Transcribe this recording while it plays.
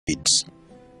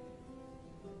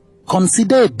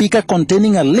Consider a beaker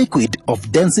containing a liquid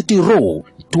of density ρ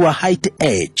to a height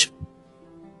h.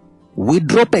 We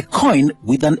drop a coin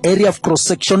with an area of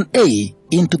cross-section A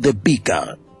into the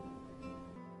beaker.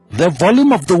 The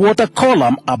volume of the water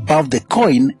column above the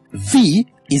coin, V,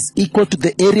 is equal to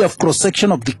the area of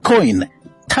cross-section of the coin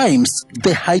times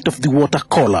the height of the water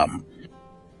column.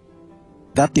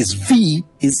 That is, V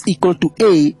is equal to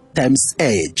A times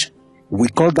H. We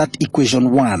call that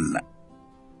equation 1.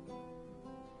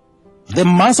 The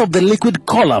mass of the liquid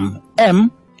column,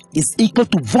 M, is equal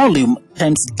to volume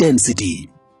times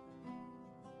density.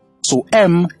 So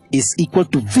M is equal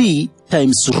to V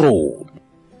times ρ.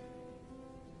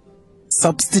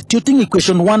 Substituting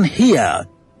equation 1 here,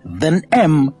 then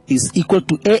M is equal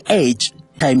to AH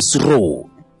times ρ.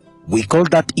 We call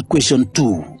that equation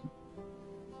 2.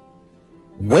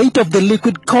 Weight of the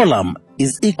liquid column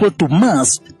is equal to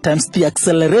mass times the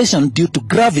acceleration due to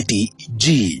gravity,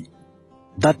 g.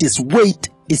 That is, weight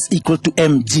is equal to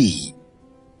mg.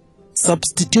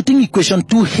 Substituting equation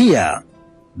 2 here,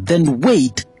 then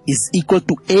weight is equal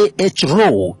to AH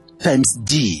ρ times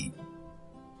g.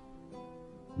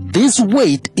 This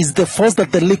weight is the force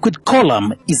that the liquid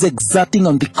column is exerting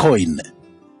on the coin.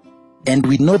 And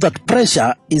we know that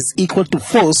pressure is equal to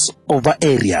force over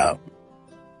area.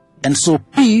 And so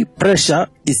P, pressure,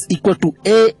 is equal to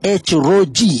AH ρ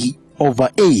g over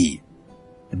A.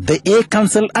 The A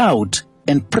cancel out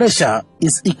and pressure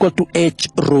is equal to H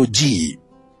ρ g.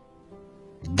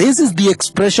 This is the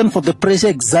expression for the pressure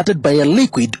exerted by a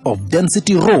liquid of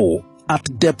density ρ at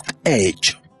depth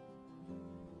h.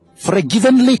 For a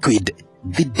given liquid,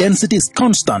 the density is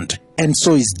constant and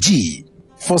so is g.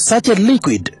 For such a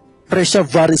liquid, pressure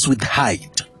varies with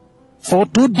height. For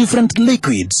two different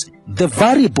liquids, the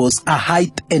variables are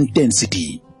height and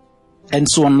density. And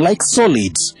so unlike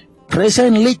solids, pressure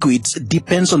in liquids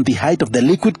depends on the height of the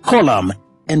liquid column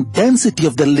and density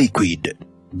of the liquid.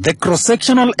 The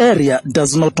cross-sectional area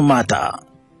does not matter.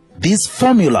 This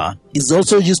formula is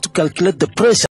also used to calculate the pressure